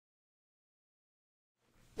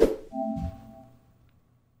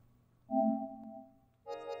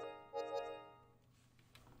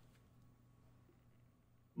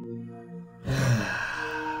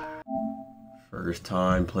First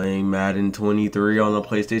time playing Madden 23 on the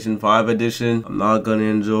PlayStation 5 edition. I'm not gonna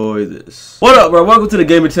enjoy this. What up, bro? Welcome to the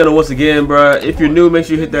gaming channel once again, bro. If you're new, make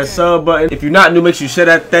sure you hit that sub button. If you're not new, make sure you shut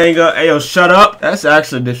that thing up. Hey, yo, shut up. That's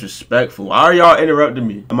actually disrespectful. Why are y'all interrupting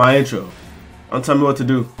me in my intro? Don't tell me what to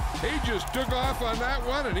do. He just took off on that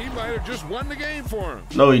one, and he might have just won the game for him.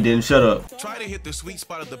 No, he didn't. Shut up. Try to hit the sweet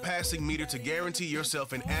spot of the passing meter to guarantee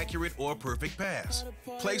yourself an accurate or perfect pass.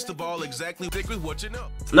 Place the ball exactly with what you know.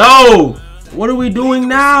 No! What are we doing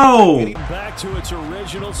now? Back to its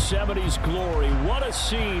original 70s glory. What a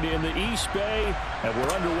scene in the East Bay. And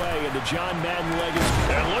we're underway in the John Madden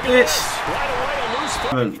legacy. And look at this. Right away, a loose I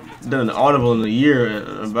haven't done an audible in a year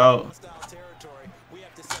about.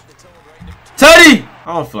 Teddy!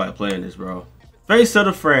 I don't feel like playing this, bro. Face of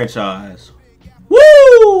the franchise.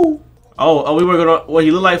 Woo! Oh, we were gonna. What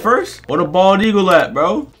he look like first? What a bald eagle at,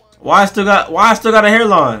 bro? Why I still got a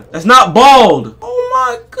hairline? That's not bald. Oh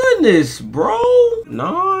my goodness, bro.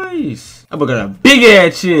 Nice. I got a big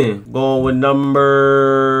ass chin. Going with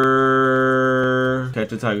number.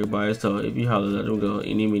 Catch a tiger by his toe. If you holler at him, go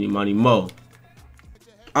any, mini, money, mo.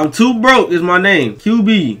 I'm too broke is my name.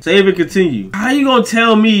 QB. Save and continue. How you gonna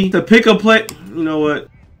tell me to pick a play? You know what?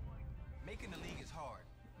 Making the league is hard.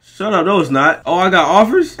 Shut up. No, it's not. Oh, I got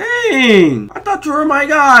offers? Dang. I thought you were my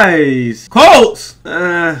guys. Colts.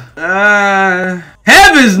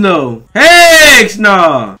 Heavens no. Heck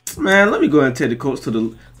nah. Man, let me go ahead and take the Colts to the.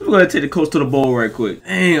 Let me go ahead and take the Colts to the bowl right quick.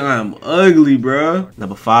 Dang, I'm ugly, bro.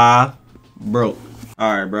 Number 5. Broke.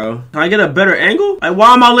 Alright, bro. Can I get a better angle? Like,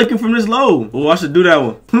 why am I looking from this low? Oh, I should do that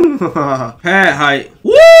one. Pad height.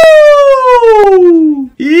 Woo!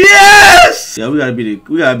 Yes! Yeah, we gotta be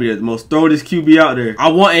the most throw-this QB out there. I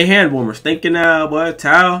want a hand warmer. Stinking out, boy.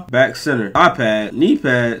 Towel. Back center. iPad. Knee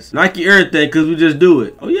pads. Nike everything, cause we just do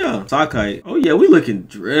it. Oh yeah. Sock height. Oh yeah, we looking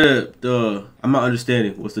dripped. I'm not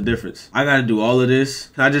understanding. What's the difference? I gotta do all of this.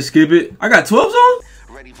 Can I just skip it? I got 12s on?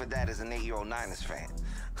 Ready for that as an 8-year-old Niners fan.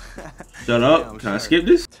 Shut up. Can I skip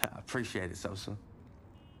this? I appreciate it, Sosa.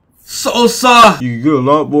 Sosa! You can get a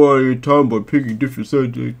lot more of your time by picking different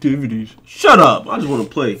sides of activities. Shut up. I just want to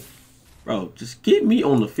play. Bro, just get me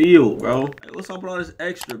on the field, bro. Hey, what's up with all this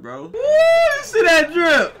extra, bro? Woo, see that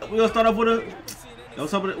drip? We gonna start off with a... Yo,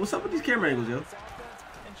 what's up with these camera angles, yo?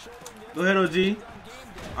 Go ahead, OG.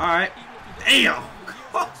 Alright. Damn!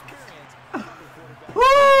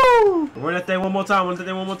 Woo! Run that thing one more time.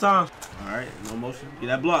 Alright, no motion. Get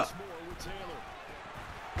that block.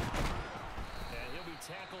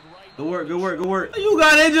 Good work, good work, good work. You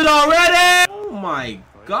got injured already? Oh my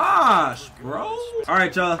gosh, bro.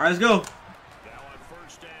 Alright, y'all. Alright, let's go.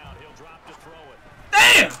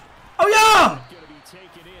 Damn! Oh yeah!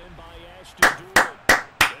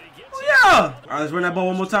 Oh yeah! Alright, let's run that ball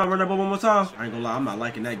one more time. I ain't gonna lie, I'm not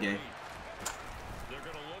liking that game.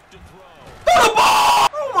 Throw the ball!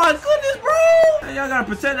 Oh my goodness, bro! Hey, y'all gotta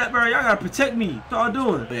protect that, bro. Y'all gotta protect me. What y'all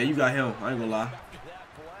doing? Yeah, you got him. I ain't gonna lie.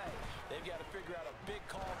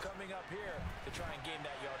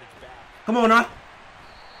 Come on now.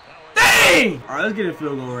 Dang! Alright, let's get in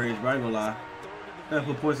field goal range, bro. I ain't gonna lie. Gotta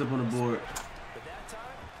put points up on the board.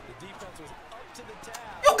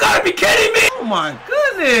 You gotta be kidding me! Oh my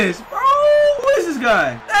goodness, bro! Who is this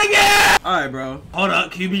guy? Dang it! Alright, bro. Hold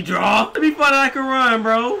up, QB draw. Let me find out I can run,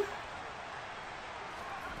 bro.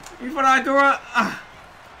 Damn.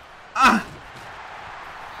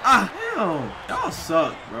 Y'all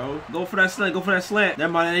suck, bro. Go for that slant.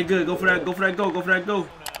 That might ain't good. Go for that go.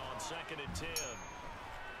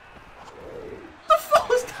 The fuck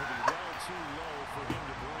was that?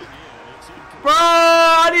 Bro,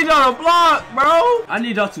 I need y'all to block, bro. I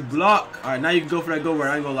need y'all to block. All right, now you can go for that go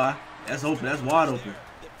right. I ain't gonna lie. That's open. That's wide open.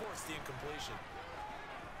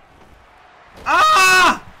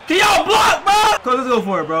 Ah! Can y'all block, bro? Coach, let's go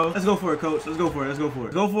for it, bro. Let's go for it, coach. Let's go for it.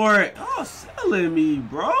 Go for it. Oh, selling me,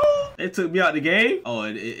 bro. They took me out the game. Oh,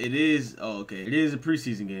 it is. Oh, okay. It is a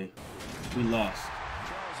preseason game. We lost.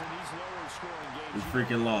 We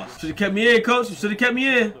freaking lost. Should have kept me in, coach. You should have kept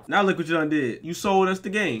me in. Now look what you done did. You sold us the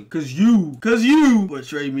game. Cause you would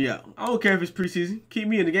trade me out. I don't care if it's preseason. Keep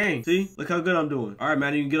me in the game. See? Look how good I'm doing. All right,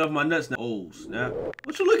 man. You can get off my nuts now. Oh, snap.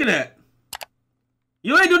 What you looking at?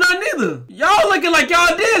 You ain't do nothing either. Y'all looking like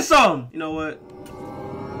y'all did something. You know what?